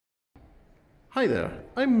Hi there,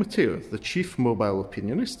 I'm Matteo, the Chief Mobile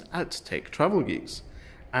Opinionist at Tech Travel Geeks,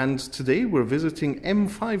 and today we're visiting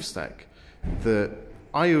M5STACK, the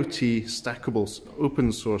IoT stackable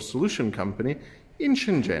open source solution company in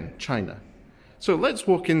Shenzhen, China. So let's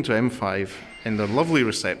walk into M5 in their lovely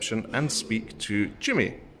reception and speak to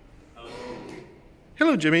Jimmy.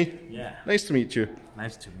 Hello Jimmy. Yeah. Nice to meet you.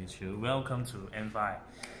 Nice to meet you. Welcome to M5.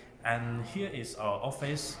 And here is our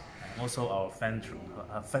office and also our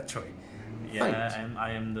factory. Yeah, Right. and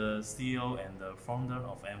I am the CEO and the founder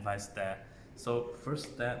of M5STACK. So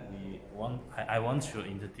first step, I want to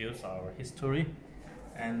introduce our history.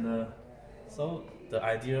 And so the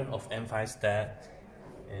idea of M5STACK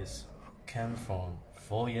came from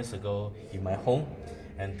 4 years ago in my home,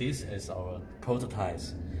 and this is our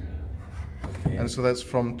prototypes. Okay. And so that's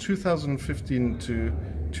from 2015 to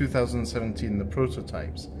 2017, the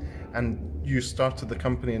prototypes. And you started the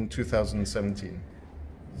company in 2017.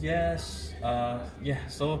 Yes,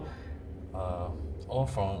 so all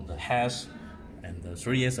from the heads, and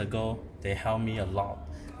 3 years ago, they helped me a lot,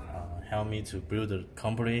 helped me to build the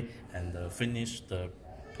company and finish the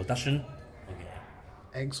production. Okay.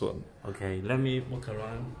 Excellent. Okay, let me walk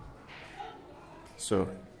around. So,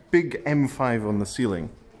 big M5 on the ceiling.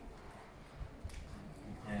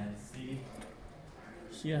 And see,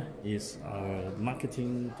 here is our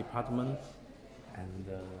marketing department, and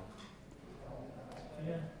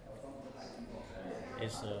here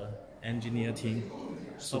is engineer team,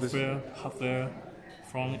 software, hardware,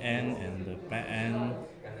 front end and the back end,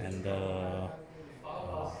 and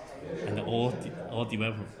all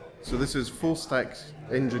developers. So this is full stack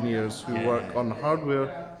engineers who work on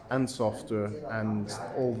hardware and software and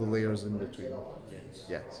all the layers in between.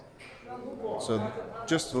 Yes. So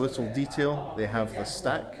just a little detail, they have the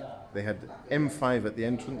stack, they had M5 at the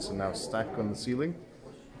entrance and now stack on the ceiling.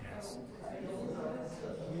 Yes.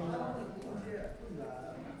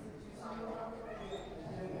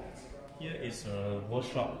 Here is a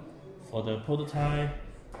workshop for the prototype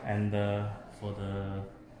and for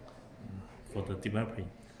the developing.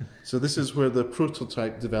 So this is where the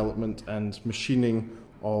prototype development and machining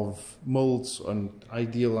of molds and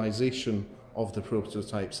idealization of the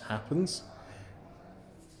prototypes happens.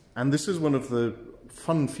 And this is one of the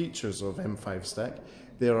fun features of M5STACK.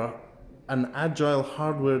 They are an agile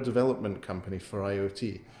hardware development company for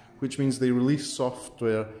IoT, which means they release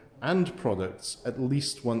software and products at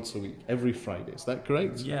least once a week, every Friday. Is that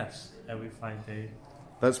correct? Yes, every Friday.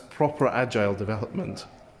 That's proper agile development.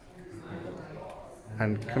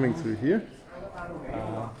 And coming through here,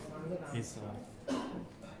 It's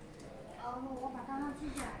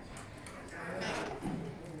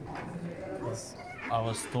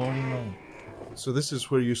our storing room. so this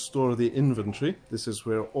is where you store the inventory. This is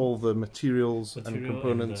where all the materials and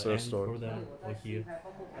components are stored. Over here.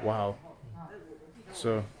 Wow.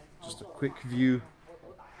 So, just a quick view.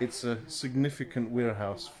 It's a significant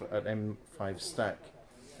warehouse at M5STACK.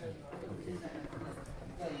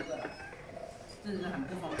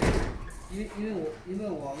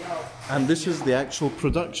 And this is the actual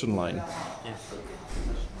production line. Yes.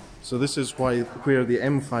 So this is where the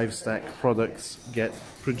M5STACK products get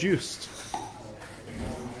produced.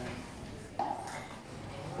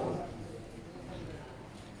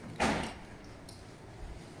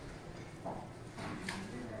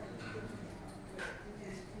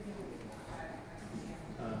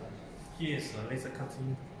 Here is a laser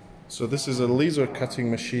cutting. So this is a laser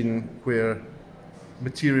cutting machine where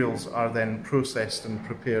materials are then processed and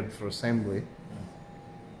prepared for assembly.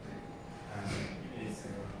 It is a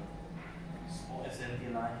small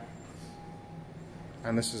SMT line.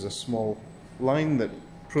 And this is a small line that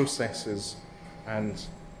processes and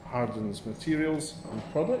hardens materials and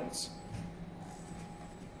products.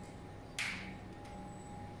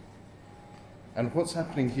 And what's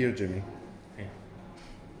happening here, Jimmy? Yeah.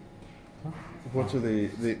 What are they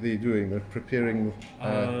doing? They're preparing...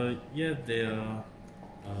 Yeah, they are.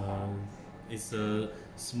 It's a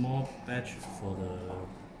small batch for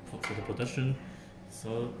the production.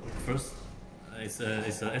 So first, it's a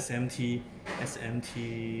SMT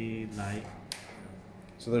line.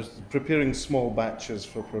 So they're preparing small batches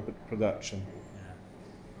for production.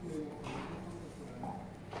 Yeah.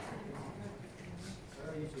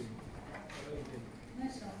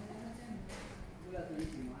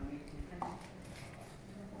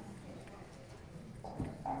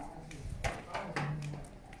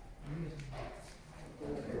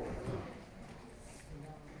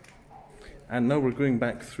 And now we're going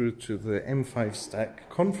back through to the M5STACK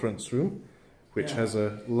conference room, which has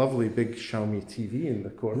a lovely big Xiaomi TV in the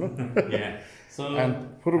corner. Yeah. So.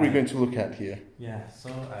 And what are we going to look at here? Yeah. So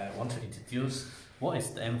I want to introduce what is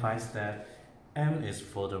the M5STACK. M is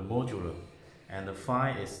for the modular, and the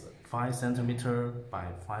 5 is 5 centimeter by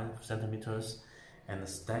 5 centimeters, and the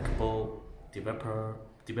stackable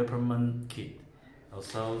development kit.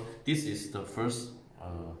 Also, this is the first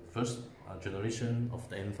generation of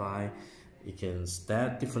the M5. You can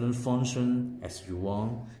stack different functions as you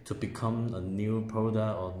want to become a new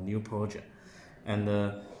product or new project. And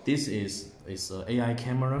this is an AI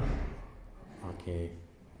camera. Okay,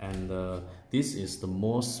 and this is the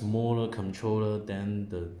more smaller controller than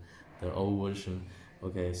the old version.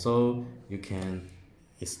 Okay, so you can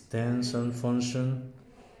extend some function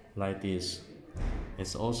like this.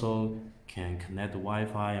 It also can connect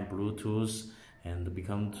Wi-Fi and Bluetooth and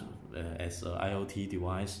become as an IoT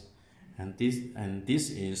device. And this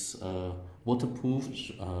is a waterproof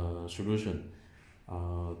solution.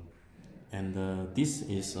 This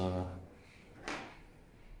is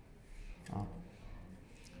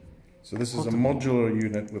so this is a modular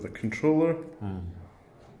unit with a controller,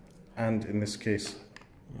 and in this case,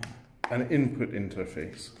 an input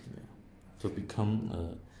interface. To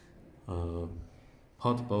become a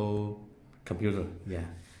portable computer. Yeah.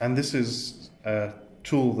 And this is a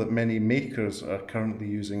tool that many makers are currently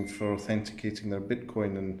using for authenticating their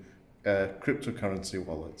Bitcoin and cryptocurrency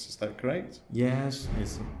wallets. Is that correct? Yes.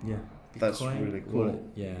 It's Bitcoin, that's really cool. Wallet.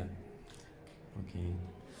 Yeah. Okay.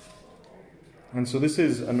 And so this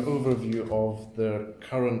is an overview of their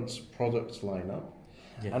current product lineup.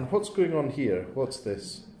 Yeah. And what's going on here? What's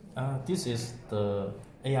this? This is the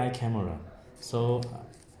AI camera. So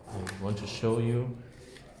I want to show you.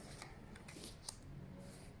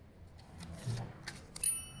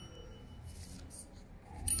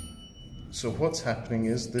 So what's happening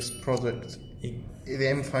is this product, the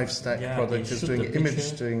M5STACK product is doing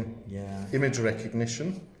image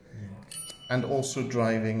recognition, and also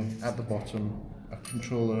driving at the bottom a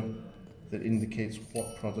controller that indicates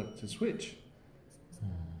what product is which.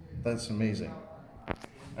 That's amazing.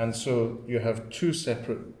 And so you have two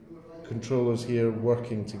separate controllers here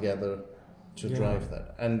working together to drive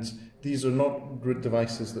that. And these are not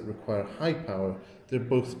devices that require high power, they're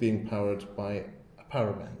both being powered by a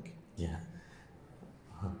power bank. Yeah.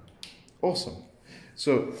 Awesome.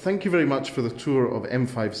 So thank you very much for the tour of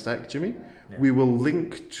M5STACK, Jimmy. Yeah. We will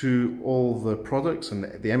link to all the products and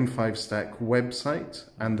the M5STACK website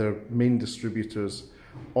and their main distributors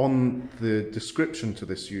on the description to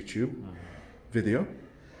this YouTube video.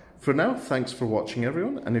 For now, thanks for watching,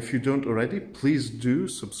 everyone. And if you don't already, please do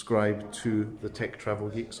subscribe to the Tech Travel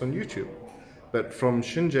Geeks on YouTube. But from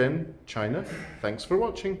Shenzhen, China, thanks for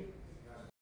watching.